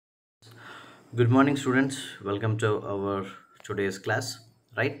Good morning, students. Welcome to our today's class.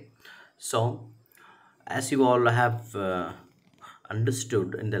 Right. So, as you all have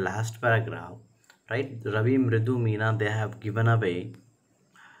understood in the last paragraph, right? Ravi, Mridu, Meena, they have given away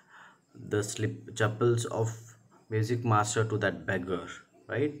the slip chappals of music master to that beggar,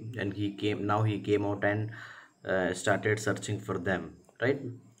 right? And he came out and started searching for them, right?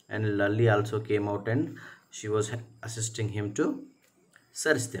 And Lali also came out and she was assisting him to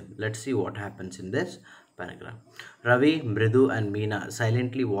search them. Let's see what happens in this paragraph. Ravi, Mridu, and Meena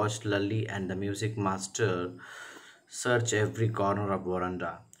silently watched Lali and the music master search every corner of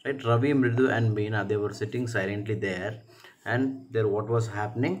veranda. Right, Ravi, Mridu, and Meena, they were sitting silently there, and there what was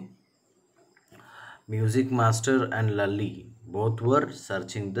happening? Music master and Lali both were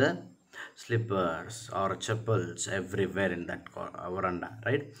searching the slippers or chappals everywhere in that veranda,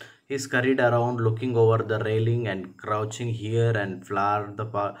 right? He scurried around looking over the railing and crouching here and flower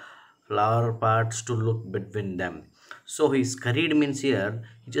parts to look between them. So he scurried means here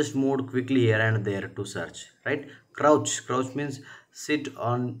he just moved quickly here and there to search, right? Crouch means sit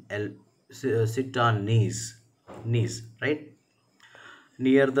on knees, right?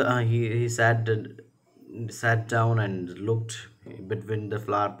 Near the he sat down and looked between the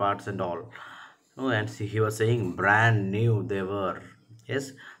flower parts and all. Oh, and see, he was saying brand new they were.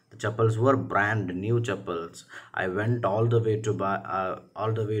 Yes, the chappals were brand new chappals. I went all the way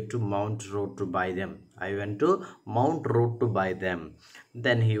to Mount Road to buy them. I went to Mount Road to buy them.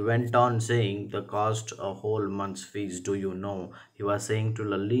 Then he went on saying the cost a whole month's fees. Do you know? He was saying to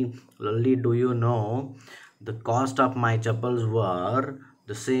Lally, do you know the cost of my chappals were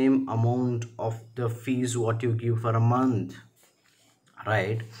the same amount of the fees what you give for a month,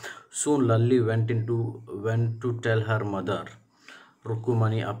 right? Soon Lalli went to tell her mother.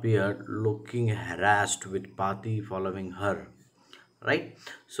 Rukumani appeared looking harassed with Pati following her, right?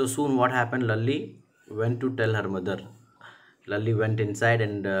 So soon what happened? Lalli went to tell her mother. Lalli went inside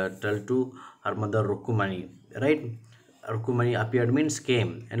and told to her mother Rukumani, right? Rukumani appeared means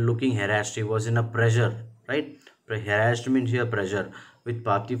came and looking harassed. He was in a pressure, right? Harassed means here pressure, with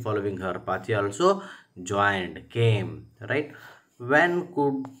Pati following her. Pati also joined, came, right? when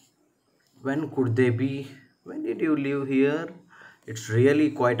could when could they be? When did you live here? It's really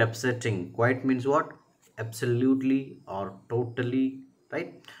quite upsetting. Quite means what? Absolutely or totally,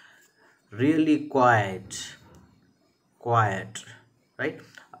 right? Really quiet, right?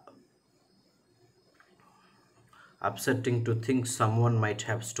 Upsetting to think someone might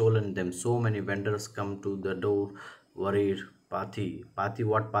have stolen them. So many vendors come to the door worried. Pati,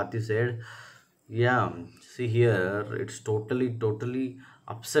 what Pati said? Yeah, see here, it's totally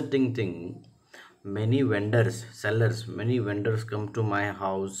upsetting thing. Many vendors come to my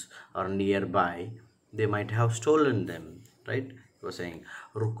house or nearby. They might have stolen them, right? He was saying.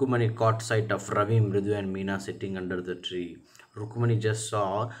 Rukumani caught sight of Ravi, Mridu, and Meena sitting under the tree. Rukumani just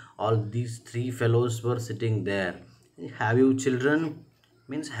saw all these three fellows were sitting there. Have you children?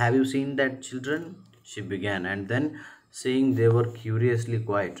 Means, have you seen that children? She began, and then saying they were curiously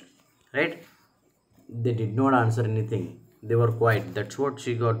quiet, right? They did not answer anything. They were quiet. That's what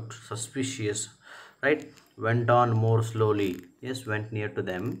she got suspicious, right? Went on more slowly. Yes, went near to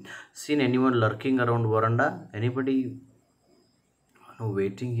them. Seen anyone lurking around veranda? Anybody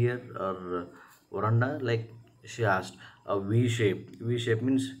waiting here or veranda? Like, she asked. A V shape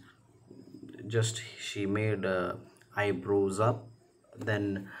means just she made eyebrows up.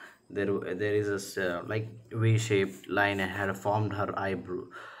 Then there is like V-shaped line and had formed her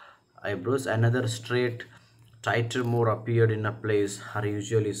eyebrows. Another straight tighter more appeared in a place her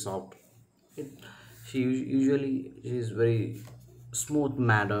usually soft. It, she is very smooth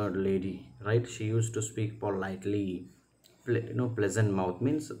mannered lady, right? She used to speak politely. Pleasant mouth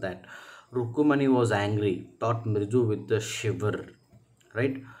means that. Rukumani was angry, thought Mridu with a shiver,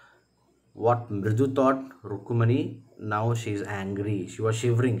 right? What Mridu thought, Rukumani, now she is angry. She was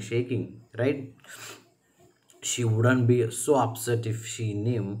shivering, shaking, right? She wouldn't be so upset if she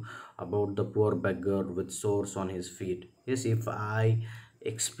knew about the poor beggar with sores on his feet. Yes, if I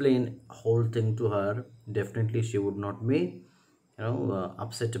explain whole thing to her, definitely she would not be,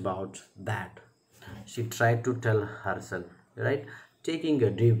 upset about that. She tried to tell herself, right? Taking a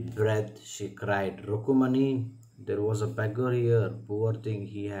deep breath, she cried, Rukumani, there was a beggar here. Poor thing,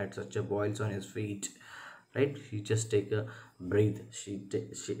 he had such a boils on his feet. Right? She just take a breath. She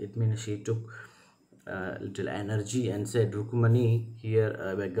it means she took little energy and said, Rukumani, here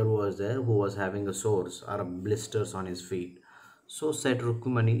a beggar was there who was having a sores or a blisters on his feet. So said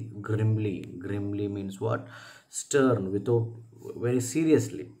Rukumani grimly. Grimly means what? Stern, without very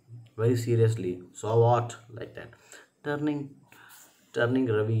seriously. Very seriously. So what? Like that. Turning Turning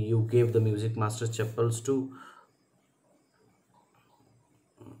Ravi, you gave the music master chappals to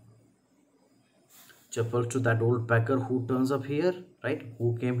that old beggar who turns up here, right?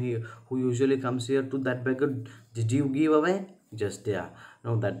 Who came here, who usually comes here to that beggar. Did you give away? Just yeah.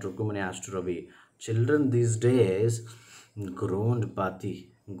 No, that Rukumani asked to Ravi. Children these days groaned Pati.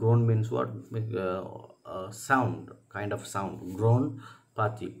 Groan means what? Sound, kind of sound. Groan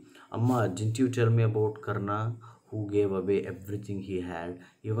Pati. Amma, didn't you tell me about Karna who gave away everything he had,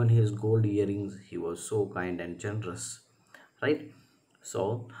 even his gold earrings? He was so kind and generous, right?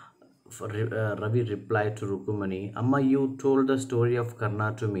 So, Ravi replied to Rukumani, Amma, you told the story of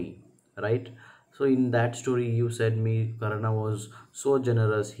Karna to me, right? So, in that story, you said me Karna was so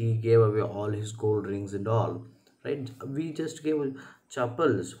generous, he gave away all his gold rings and all, right? We just gave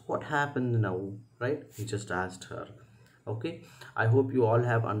Chappals. What happened now, right? He just asked her. Okay, I hope you all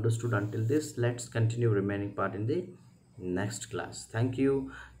have understood until this. Let's continue remaining part in the next class. Thank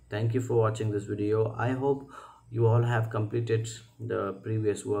you for watching this video. I hope you all have completed the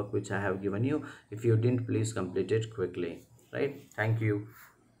previous work which I have given you. If you didn't, please complete it quickly, right? Thank you.